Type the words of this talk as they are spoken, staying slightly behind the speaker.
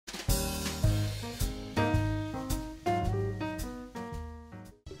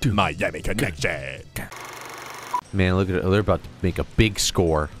Miami connection. Man, look at it. They're about to make a big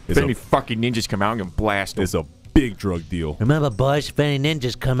score. If any fucking ninjas come out, I'm gonna blast them. It's a big drug deal. Remember, boys, if any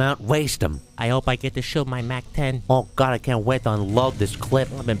ninjas come out, waste them. I hope I get to shoot my MAC-10. Oh, God, I can't wait to unload this clip.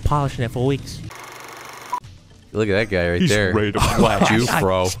 I've been polishing it for weeks. Look at that guy right He's there. ready to Flat you,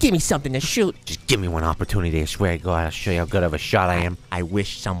 bro. Just give me something to shoot. Just give me one opportunity. I swear to God, I'll show you how good of a shot I am. I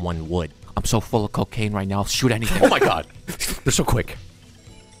wish someone would. I'm so full of cocaine right now, I'll shoot anything. Oh, my God. They're so quick.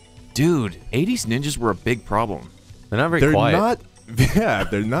 Dude, 80s ninjas were a big problem. They're not very quiet.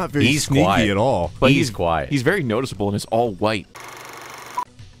 They're not very sneaky quiet. at all. But He's quiet. He's very noticeable and it's all white.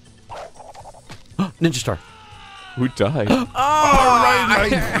 Ninja Star. Who died? Right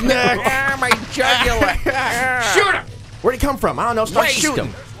in my neck. My jugular. Shoot him! Where'd he come from? I don't know. Start Waste shooting.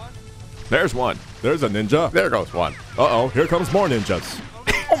 him. There's one. There's a ninja. There goes one. Uh-oh, here comes more ninjas.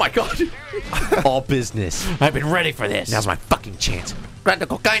 Oh, my God. All business. I've been ready for this. Now's my fucking chance. Grab the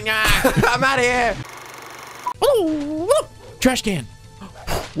cocaine. I'm out of here. Trash can.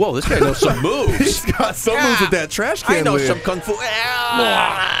 Whoa, this guy knows some moves. He's got some moves with that trash can I know lid. some kung fu.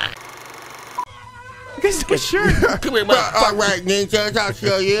 This is shirt. Come here, all right, ninjas, I'll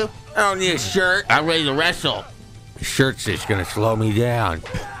show you. I don't need a shirt. I'm ready to wrestle. The shirt's just gonna slow me down.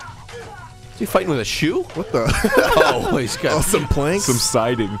 Is he fighting with a shoe? What the? Oh, he's got some planks? Some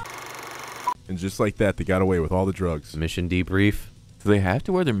siding. And just like that, they got away with all the drugs. mission debrief. Do they have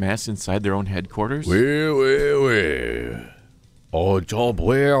to wear their masks inside their own headquarters? Well. Oh, job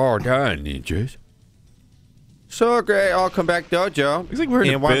where are the ninjas? So great, I'll come back dojo. Looks like we're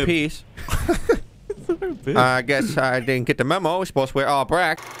in a one bib. piece. I guess I didn't get the memo. We're supposed to wear all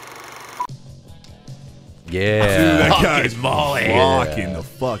black. Yeah. That guy's molly. rocking the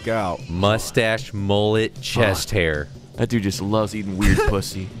fuck out. Mustache, mullet, chest hair. That dude just loves eating weird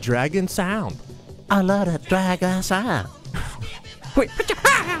pussy. Dragon sound. I love that dragon sound. Wait,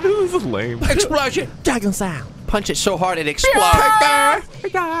 This is lame. explosion. Dragon sound. Punch it so hard it explodes.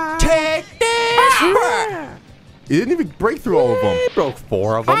 Take this! He didn't even break through all of them. He broke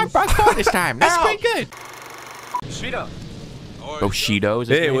 4 of them. I broke 4 this time. That's pretty good. Bushido.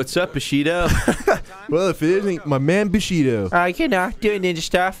 Hey, what's up, Bushido? Well, if it isn't my man Bushido. You know, doing ninja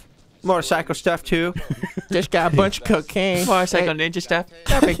stuff. Motorcycle stuff, too. Just got a bunch of cocaine. Motorcycle ninja stuff?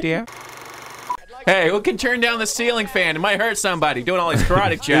 No big deal. Hey, who can turn down the ceiling fan? It might hurt somebody doing all these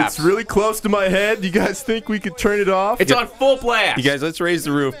karate chops. It's really close to my head. You guys think we could turn it off? It's on full blast. You guys, let's raise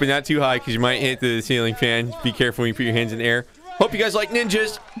the roof, but not too high because you might hit the ceiling fan. Be careful when you put your hands in the air. Hope you guys like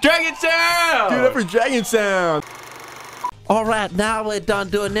ninjas. Dragon sound! Do it up for Dragon Sound. All right, now we're done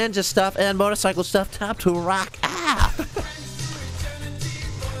doing ninja stuff and motorcycle stuff. Time to rock out.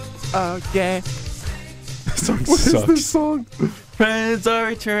 Okay. What is this song? Friends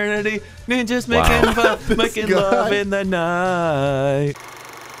are eternity. Ninjas making love in the night.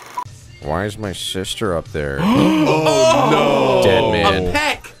 Why is my sister up there? Oh, no. Dead man. A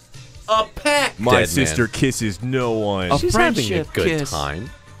peck. A peck. My Dead sister man. kisses no one. She's having a friendship good kiss. time.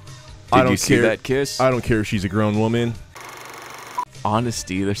 I Did don't you see care. that kiss? I don't care if she's a grown woman.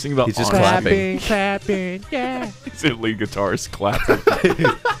 Honesty. They're singing about He's just honesty. Clapping, yeah. It's a lead guitarist clapping.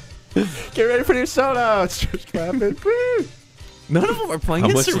 Get ready for your solo. It's just clapping. Woo. None of them are playing How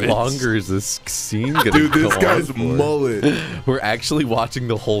much instruments. longer is this scene gonna Dude, go this guy's on for? mullet. We're actually watching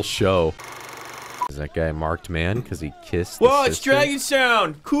the whole show. Is that guy a marked man because he kissed the Whoa, it's sister? Dragon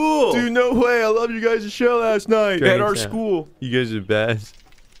Sound. Cool. Dude, no way. I love you guys' show last night. Dragon At our Sound. school. You guys are best.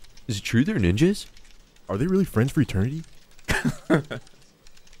 Is it true they're ninjas? Are they really friends for eternity? What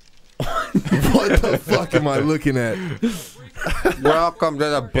the fuck am I looking at? Welcome to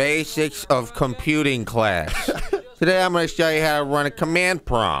the basics of computing class. Today I'm going to show you how to run a command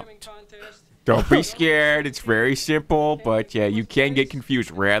prompt. Don't be scared. It's very simple, but yeah, you can get confused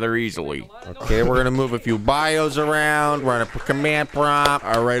rather easily. Okay, we're going to move a few bios around, run a command prompt.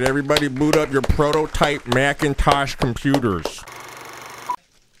 All right, everybody boot up your prototype Macintosh computers.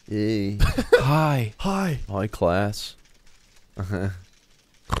 Hey. Hi. Hi. Hi, class. Oh,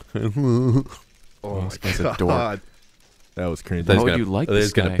 this guy's a dork. God. That was cringy. How would you like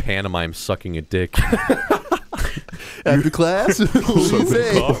this gonna guy? pantomime sucking a dick. After class? What do you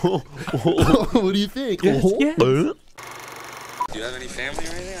think? What do you think? Yes. Do you have any family or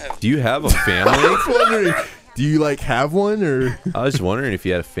anything? Do you have a family? I was wondering, do you like have one or I was wondering if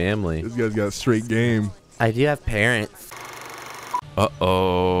you had a family. this guy's got a straight game? I do have parents.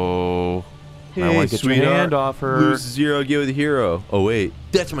 Uh-oh. Hey, I want to get your sweetheart. hand off her. Lose zero, get with the hero. Oh wait,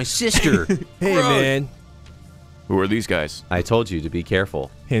 That's my sister. Hey, man. Who are these guys? I told you to be careful.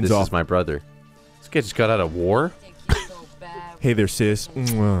 Hands this off. is my brother. This guy just got out of war. Hey there, sis.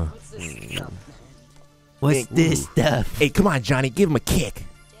 Mwah. What's this stuff? Hey, come on, Johnny, give him a kick.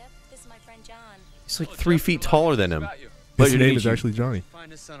 He's like 3 feet taller than him. His name is actually Johnny.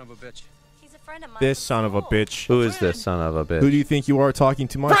 Find this son of a bitch. He's a friend of mine. This son of a bitch. Who is this son of a bitch? Who do you think you are talking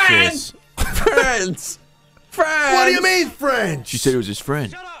to my sis? Friends! Friends! What do you mean, friends? She said it was his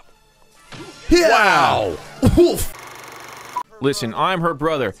friend. Yeah. Wow! Wolf. Listen, I'm her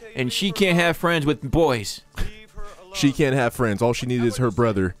brother, and she can't have friends with boys. She can't have friends. All she needed is her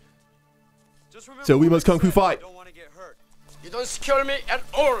brother. So we must kung fu fight. You don't scare me at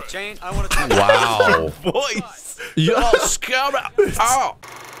all. Jane, I want to Wow! Voice. Yo, scout out! Oh!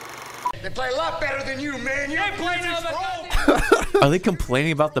 They play a lot better than you, man. You ain't playing another. Are they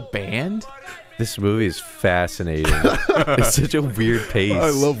complaining about the band? This movie is fascinating. It's such a weird pace. I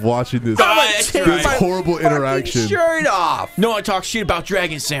love watching this. That's This right. horrible interaction. Shirt off! No one talks shit about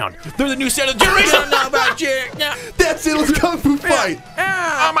Dragon Sound. They're the new sound of the generation. Know about you? No. That's it. Let's kung fu fight.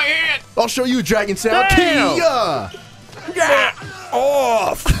 On my hand. I'll show you Dragon Sound. Damn. Kia.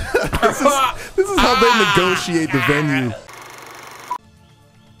 Off! This is how they negotiate the venue.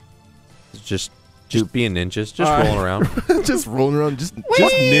 Just being ninjas, just rolling around. Just rolling around, just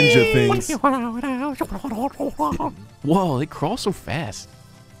ninja things. Whoa, they crawl so fast.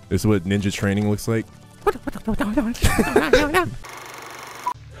 This is what ninja training looks like.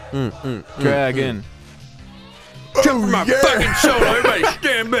 Dragon. My fucking solo, everybody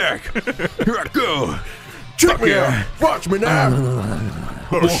stand back. Here I go. Check me out. Watch me now.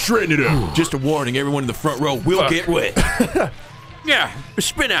 I'm shredding it up. Just a warning, everyone in the front row will get wet. Yeah,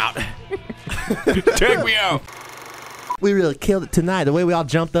 spin out. Check me out. We really killed it tonight. The way we all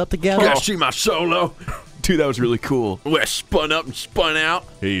jumped up together. Gotta see my solo. Dude, that was really cool. We're spun up and spun out.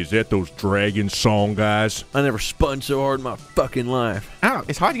 Hey, is that those Dragon Song guys? I never spun so hard in my fucking life. Oh,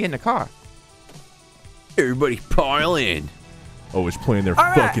 it's hard to get in the car. Everybody pile in. Always playing their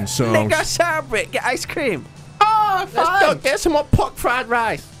fucking songs. celebrate. Get ice cream. Oh, Let's go get some more pork fried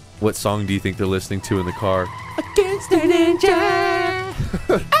rice. What song do you think they're listening to in the car? Against the ninja.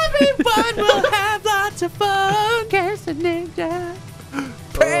 Everyone will have lots of fun. Against the ninja.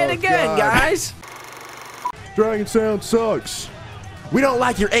 Play it again, guys. Dragon Sound sucks. We don't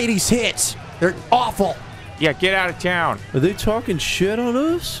like your 80s hits. They're awful. Yeah, get out of town. Are they talking shit on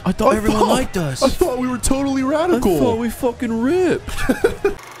us? I thought everyone liked us. I thought we were totally radical. we fucking ripped.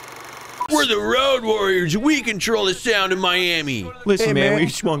 We're the Road Warriors. We control the sound in Miami. Listen, Hey, man, man. we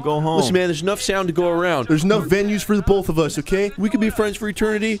just want to go home. Listen, man, there's enough sound to go around. There's enough venues for the both of us, okay? We could be friends for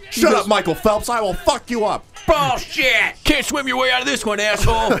eternity. Shut up, Michael Phelps. I will fuck you up. Bullshit! Can't swim your way out of this one,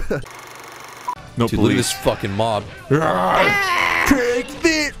 asshole. No Dude, look at this fucking mob. Take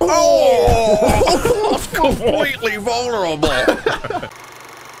this. Oh! Completely vulnerable.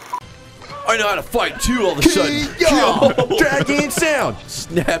 I know how to fight too all of a sudden. Yo! Dragon Sound.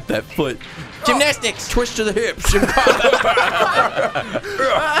 Snap that foot. Gymnastics. Twist to the hips. Get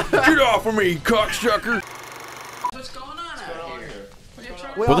off of me, cocksucker. What's going on out here?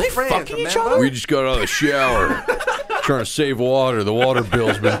 Were they fucking each other? We just got out of the shower. Trying to save water. The water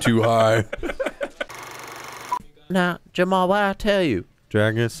bill's been too high. Now, Jamal, what I tell you?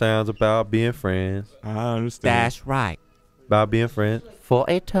 Dragon Sound's about being friends. I understand. That's right. About being friends. For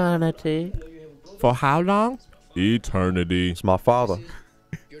eternity. For how long? Eternity. It's my father.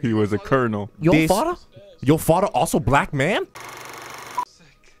 He was a colonel. Your father? Your father also black man?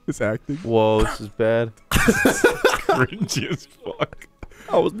 It's acting. Whoa, this is bad. Cringy as fuck.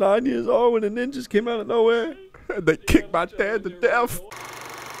 I was 9 years old when the ninjas came out of nowhere. They kicked my dad to death.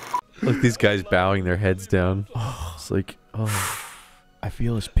 Look, these guys bowing their heads down. It's like, oh. I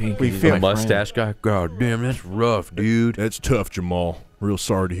feel his pink. We feel mustache guy. God damn, that's rough, dude. That's tough, Jamal. Real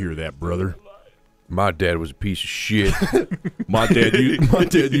sorry to hear that, brother. My dad was a piece of shit. My dad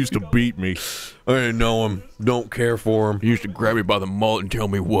used to beat me. I didn't know him. Don't care for him. He used to grab me by the mullet and tell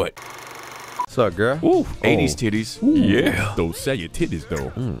me what. What's up, girl? Ooh, 80s titties. Yeah. Those say your titties,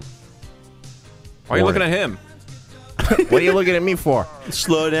 though. Why are you looking at him? What are you looking at me for?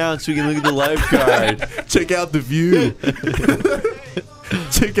 Slow down so we can look at the life guide. Check out the view.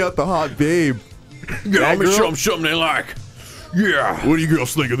 Check out the hot babe. Yeah, let me show them something they like. Yeah. What do you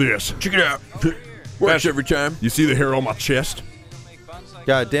girls think of this? Check it out. Works every time. You see the hair on my chest?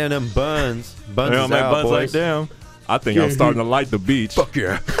 God damn them buns. Buns Damn, is that out, buns boys. like down. I think I'm starting to like the beach. Fuck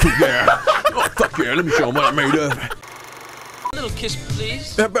yeah. Yeah. Oh, fuck yeah. Let me show them what I made of. A little kiss,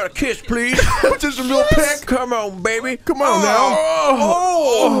 please. How about a kiss, please? Just a little peck. Come on, baby. Come on now.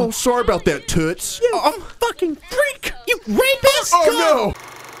 Oh. Oh, sorry about that, Toots. You fucking freak! You rapist! Oh, no.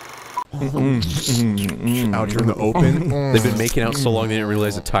 Out here in the open. They've been making out so long they didn't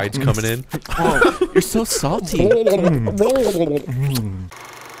realize the tide's coming in. You're so salty.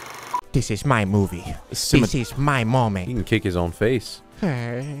 This is my movie. This is my He moment. can kick his own face.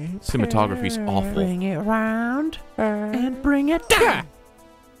 Cinematography's awful. Bring it round and bring it down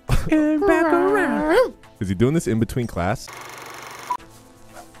and back around. Is he doing this in between class?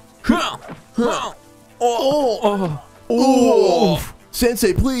 Oh,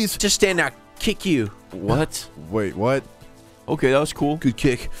 Sensei, please. Just stand there, kick you. What? Wait, what? Okay, that was cool. Good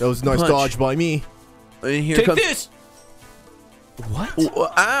kick. That was a nice Punch. dodge by me. And here Take comes this! what?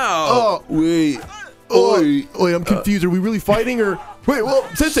 Oh, Ow! wait. Wait, I'm confused. Are we really fighting or? Wait, well,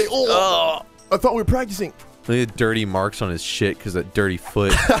 Sensei. Oh, I thought we were practicing. Look at dirty marks on his shit because that dirty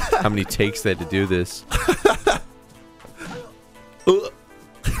foot. How many takes they had to do this?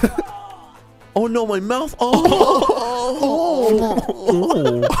 Oh no, my mouth!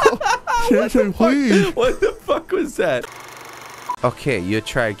 Sensei, please. What the fuck was that? Okay, you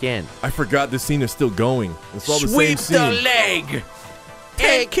try again. I forgot this scene is still going. It's all the Sweep same the scene. leg.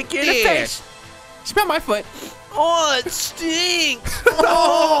 Hey, kick you in the face. Smell my foot. Oh, it stinks. Let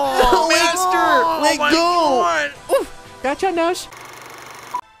go. Got your nose.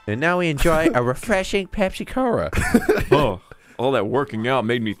 And now we enjoy a refreshing Pepsi Cola. Oh, all that working out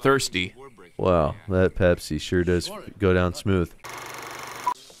made me thirsty. Wow, that Pepsi sure does go down smooth.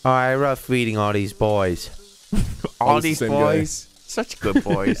 I rough feeding all these boys. All the these same boys. Such good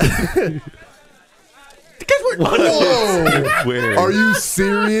boys. Whoa! Where? Are you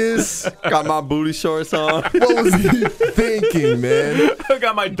serious? Got my booty shorts on. What was he thinking, man? I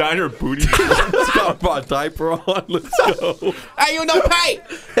got my diner booty. Got my diaper on. Let's go. Hey, you no pay.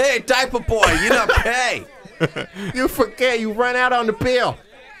 Hey, diaper boy, you not pay. You forget you run out on the bill.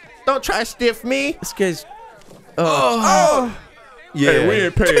 Don't try to stiff me. This guy's. Yeah. Hey, we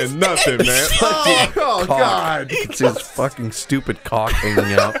ain't paying nothing, man. Oh, God. It's his fucking stupid cock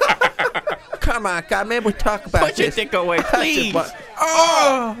hanging out. Come on, God, maybe we'll talk about Put your this. dick away, please.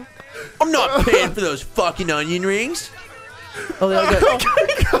 Oh, I'm not paying for those fucking onion rings. Oh, they all got,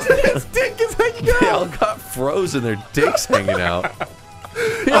 His dick is hanging They all out. got frozen, their dicks hanging out.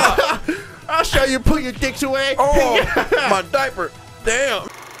 I'll show you. Put your dicks away. Oh, my diaper. Damn.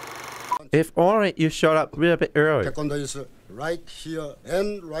 If only you showed up a little bit earlier. Taekwondo is right here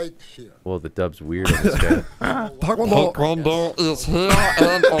and right here. Well, the dub's weird on this guy. Taekwondo. is here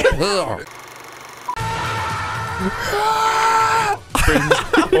and up here.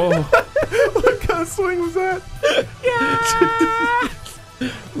 What kind of swing was that?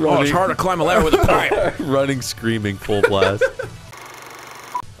 Oh, it's hard to climb a ladder with a pipe. Running, screaming, full blast.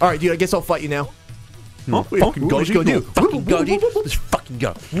 All right, dude. I guess I'll fight you now. Fucking go, Let's go, dude. Fucking go, dude. Let's fucking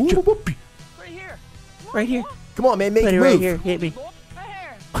go. Right here. Come on, man. Make Right a here. Right move. here. Hit me.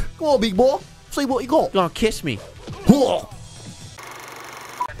 Come on, big boy. See what you got. Gonna kiss me.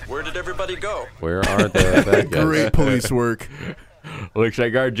 Where did everybody go? Where are the bad guys? Great police work. Looks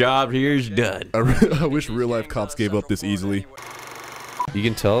like our job here's done. I wish real life cops gave up this easily. You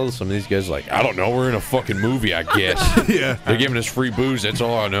can tell some of these guys are like, I don't know, we're in a fucking movie, I guess. Yeah, They're giving us free booze, that's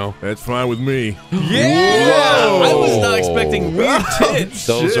all I know. that's fine with me. Yeah! I was not expecting weird tits.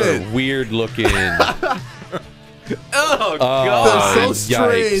 Those Shit. are weird looking. Oh, God. They're so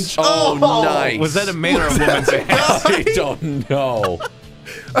strange. Yikes. Oh, nice. Was that a man or a woman's ass? I don't know.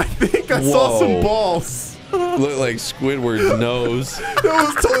 I think I saw Whoa. some balls. Look like Squidward's nose. That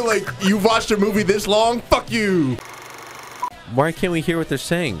was totally like, you watched a movie this long? Fuck you. Why can't we hear what they're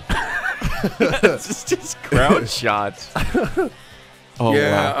saying? It's just crowd shots. Oh,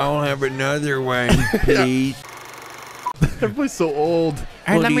 wow. I'll have another one, please. Everybody's so old.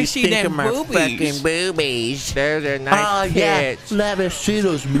 Hey, let me you see think them of my boobies. fucking boobies? Those are nice tits. Let me see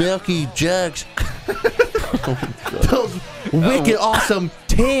those milky jugs. Those wicked awesome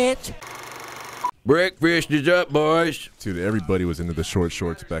tits. Breakfast is up, boys. Dude, everybody was into the short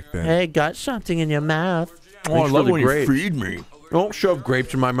shorts back then. Hey, got something in your mouth. Oh, I love the when you grapes. feed me. Don't shove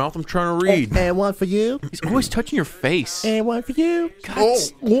grapes in my mouth. I'm trying to read. And one for you. He's always touching your face. And one for you.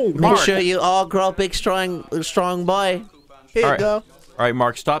 Make sure you all grow big, strong boy. Here All you right. go. All right,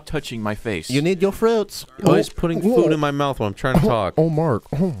 Mark, stop touching my face. You need your fruits. Always putting food in my mouth while I'm trying to talk. Oh, Mark.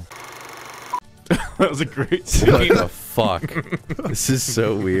 Oh. That was a great What scene. the fuck? This is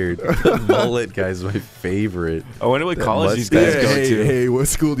so weird. The mullet guy's my favorite. I wonder what college these guys Yeah, go hey, to. hey, what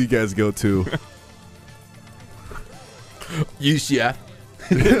school do you guys go to? UCF.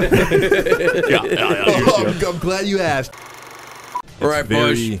 I'm glad you asked. All right,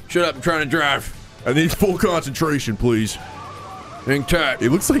 very- boys. Shut up. I'm trying to drive. I need full concentration, please. Hang tight.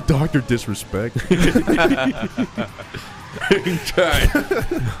 It looks like Dr. Disrespect. Hang tight.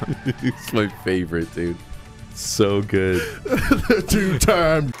 It's my favorite, dude. So good. 2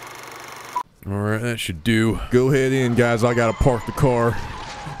 times. All right, that should do. Go ahead in, guys. I gotta park the car.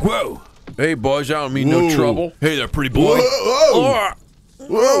 Whoa. Hey, boys. I don't mean Whoa. no trouble. Hey there, pretty boy. Whoa, whoa.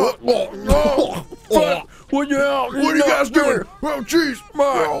 What are you guys doing? Oh, jeez.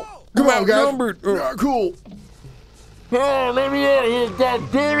 Come on, guys. Yeah, cool. Oh, let me out of here,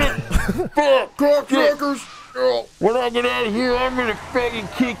 goddammit! Fuck! Cocksuckers. When I get out of here, I'm gonna fucking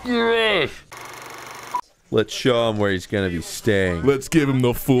kick your ass! Let's show him where he's gonna be staying. Let's give him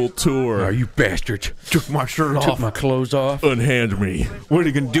the full tour. Oh, you bastards. Took my shirt off. Took my clothes off. Unhand me. What are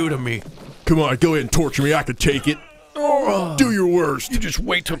you gonna do to me? Come on, go ahead and torture me. I can take it. Do your worst. You just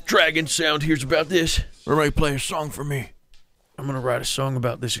wait till Dragon Sound hears about this. Everybody play a song for me. I'm gonna write a song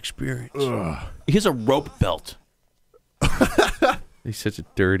about this experience. He has a rope belt. He's such a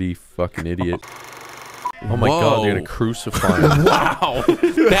dirty fucking idiot. Oh my God, they're gonna crucify him. Wow,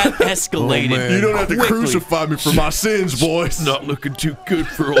 that escalated. You don't have to crucify me for my sins, boys. Not looking too good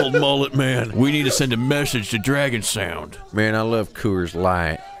for old mullet man. We need to send a message to Dragon Sound. Man, I love Coors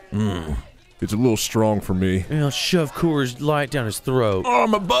Light. It's a little strong for me. And I'll shove Coors Light down his throat. Oh,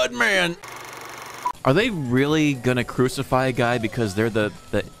 I'm a bud man. Are they really gonna crucify a guy because they're the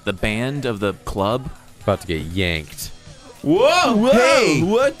band of the club? About to get yanked. Whoa! Hey!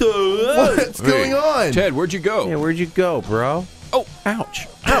 What the? What's going on? Ted, where'd you go? Yeah, where'd you go, bro? Oh, Ouch.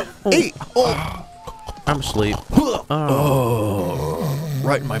 Hey! Oh! I'm asleep.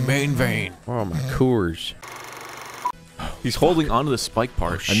 right in my main vein. Oh, my Coors. He's holding onto the spike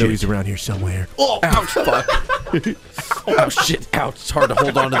part. I know he's around here somewhere. Oh, ouch, fuck. Oh, shit. Ouch. It's hard to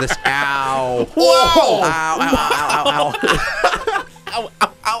hold on to this. Ow. Whoa! Ow, ow, ow, ow, ow. Ow,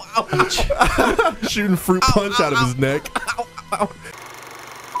 ow, ow. Shooting fruit punch out of his neck.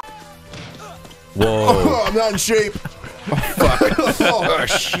 Whoa. Oh, I'm not in shape. Oh,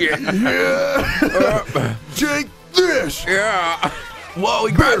 shit. Yeah. Jake, this. Yeah. Whoa,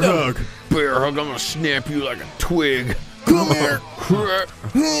 he Bear grabbed him. hug. Bear hug, I'm gonna snap you like a twig. Come here.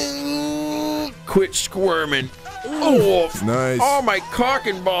 Quit squirming. Oh, Nice. oh, my cock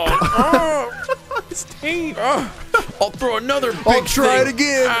and ball. Oh, His teeth. I'll throw another big I'll try thing. it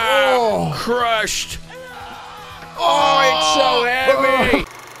again. Ah, Oh. crushed. Oh, it's so heavy.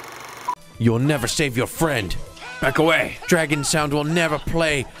 You'll never save your friend. Back away. Dragon Sound will never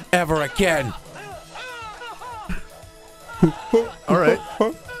play ever again. All right.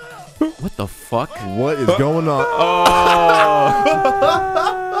 What the fuck? What is going on?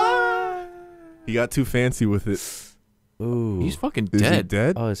 He got too fancy with it. Ooh. He's fucking Is he dead.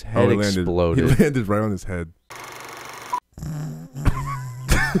 dead? Oh, his head he landed. exploded. He landed right on his head.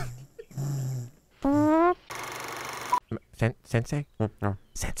 Sensei? No.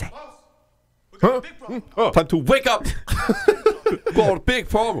 Sensei. Time to wake up. Got a big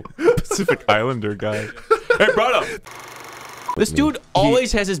problem. Pacific Islander guy. Hey, brother. This dude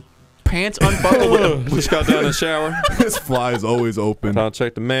always has his pants unbuckled with him. Just got down in the shower. His fly is always open. I'll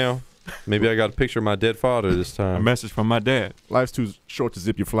check the mail. Maybe I got a picture of my dead father this time. message from my dad. Life's too short to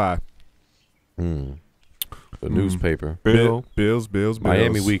zip your fly. The newspaper. Bills.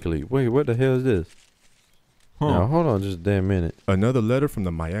 Miami Weekly. Wait, what the hell is this? Now, hold on just a damn minute. Another letter from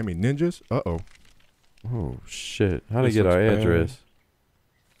the Miami Ninjas? Uh-oh. Oh, shit. How to This get our looks bad. address?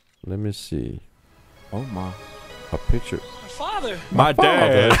 Let me see. Oh my. A picture. Father! My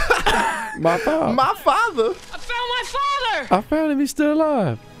dad. My father. My father! I found my father! I found him. He's still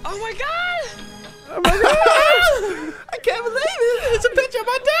alive. Oh my god! I can't believe it! It's a picture of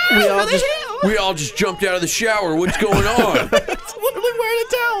my dad! We all just jumped out of the shower. What's going on? literally wearing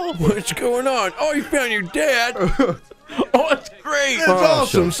a towel! What's going on? Oh, you found your dad. Oh, that's great. That's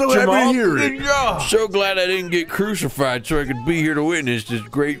awesome. So happy to hear it. Good job. So glad I didn't get crucified so I could be here to witness this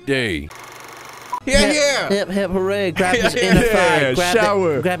great day. Yeah. Hip hip hooray! Grab his inner thigh.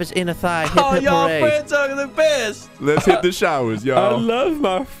 Grab his inner thigh. Hip hip hooray! are the best. Let's hit the showers, y'all. love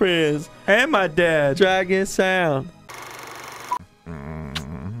my friends And my dad. Dragon Sound.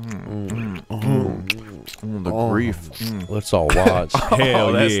 The grief. Let's all watch.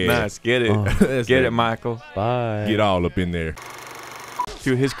 Hell that's yeah. nice. Get it. That's Get it. it, Michael. Bye. Get all up in there.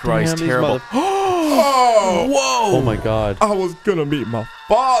 Dude, his cry is Damn, these terrible. Oh! Oh my God. I was gonna meet my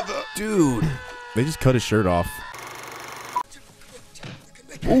father. Dude. They just cut his shirt off.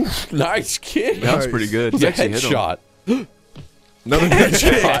 Nice kick. That was pretty good. It's a He actually hit him. headshot. Another good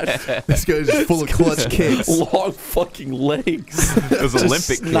kick. This guy's just full of clutch kicks. Long fucking legs. Those Just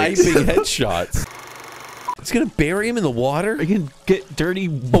Olympic sniping headshots. It's gonna bury him in the water. He can get dirty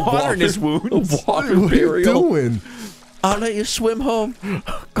water in his wounds. Water What are you burial. doing? I'll let you swim home.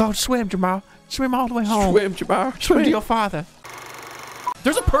 Go swim, Jamal. Swim all the way home. Swim, Jamar. Swim to your father.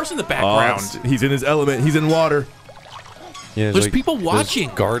 There's a person in the background. He's in his element. He's in water. Yeah, There's people watching.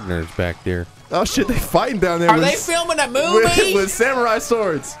 Gardeners back there. Oh shit! They fighting down there. Are with, they filming a movie? with samurai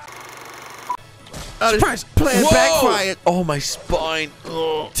swords. Surprise! Plan backfired. Oh, my spine.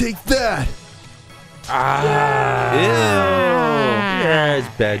 Ugh. Take that. Ew. Yeah, it's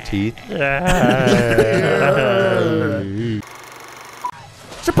bad teeth.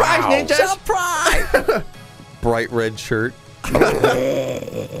 Surprise, ninjas! Surprise! Bright red shirt.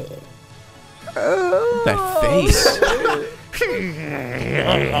 That face.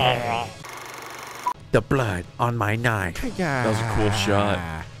 The blood on my knife. That was a cool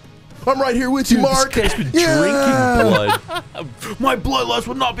shot. I'm right here with you, Mark. This guy's been drinking blood. My bloodlust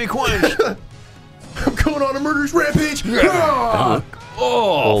will not be quenched. I'm going on a murderous rampage. Oh,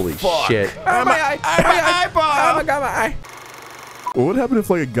 holy shit. Oh my eye! Oh my eyeball! Oh my god, my eye! What would happen if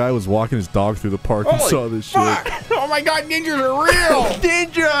like a guy was walking his dog through the park and saw this shit? Oh my god, ninjas are real!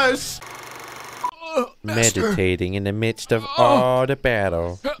 Ninjas! Meditating in the midst of all the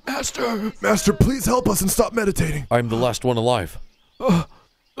battle. Master, please help us and stop meditating. I'm the last one alive.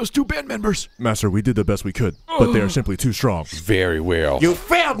 Those two band members. Master, we did the best we could, but they are simply too strong. Very well. You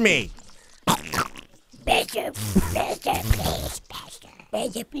failed me! Master, please.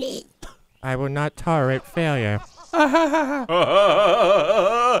 Master, please. I will not tolerate failure. I'm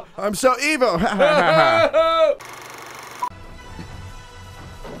so evil.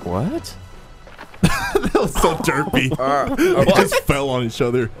 What? That was so derpy. We just fell on each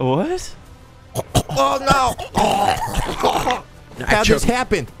other. What? Oh no! How this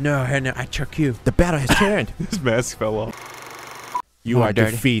happened? No, I chuck you. The battle has turned. His mask fell off. You are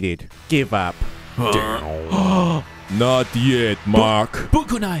defeated. Give up. Not yet, Mark.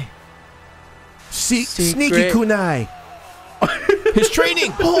 Bukunai. Sneaky kunai. His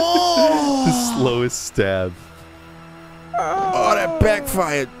training. The slowest stab. Oh, that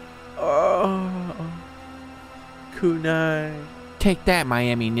backfired. Kunai. Take that,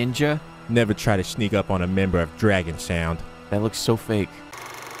 Miami Ninja. Never try to sneak up on a member of Dragon Sound. That looks so fake.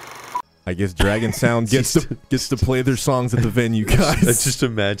 I guess Dragon Sound gets to play their songs at the venue, guys. I just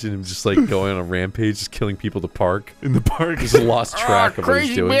imagine him just like going on a rampage, just killing people at the park. In the park. Just lost track of what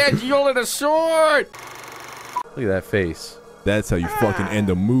he's doing. Crazy man yielded a sword! Look at that face. That's how you fucking end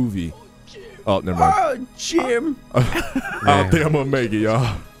a movie. Oh, never mind. Oh, Jim. I don't think I'm gonna make it,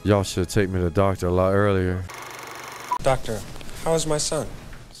 y'all. Y'all should take me to the doctor a lot earlier. Doctor, how is my son?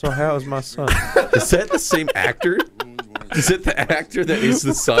 So how is my son? Is that the same actor? Is it the actor that is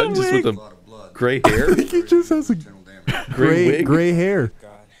the son, just with the gray hair? I think he just has a gray hair.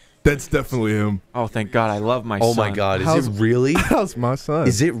 That's definitely him. Oh, thank God. I love my son. Oh my God. Is it really? How's my son?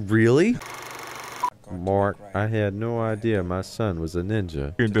 Is it really? Mark, I had no idea my son was a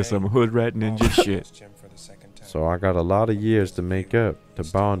ninja. You're into some hood rat ninja shit. So I got a lot of years to make up to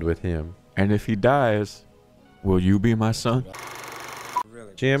bond with him. And if he dies, will you be my son?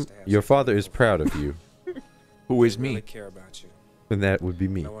 Jim, your father is proud of you. Who is me? And that would be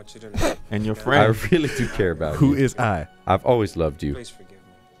me. And your friend. I really do care about you. Who is I? I've always loved you.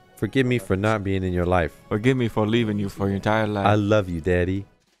 Forgive me for not being in your life. Forgive me for leaving you for your entire life. I love you, Daddy.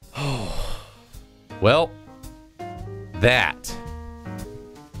 Well, that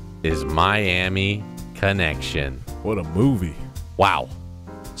is Miami Connection. What a movie. Wow.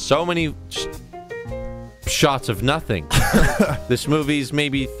 So many shots of nothing. This movie's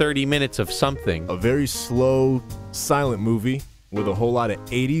maybe 30 minutes of something. A very slow, silent movie with a whole lot of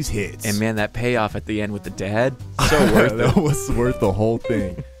 80s hits. And man, that payoff at the end with the dad, so worth it. That was worth the whole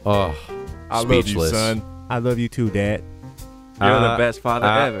thing. Oh, I speechless. love you, son. I love you too, Dad. You're the best father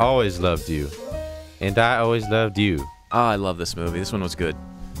ever. I always loved you. And I always loved you. Oh, I love this movie. This one was good.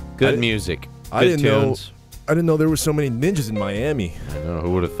 Good music. I Good didn't tunes. I didn't know there were so many ninjas in Miami. I don't know who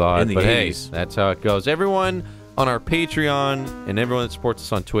would have thought. In the But 80s. hey, that's how it goes. Everyone on our Patreon and everyone that supports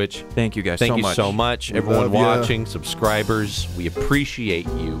us on Twitch. Thank you guys Thank so you much. so much. We Everyone love ya. watching, subscribers, we appreciate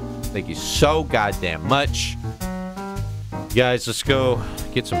you. Thank you so goddamn much. You guys, let's go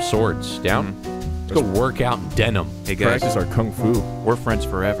get some swords down. Let's go work out in denim. Hey guys, Practice our kung fu. we're friends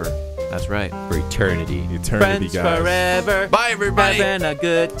forever. That's right. For eternity. Eternity, Friends guys. forever. Bye, everybody. Having a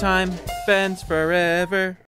good time. Friends forever.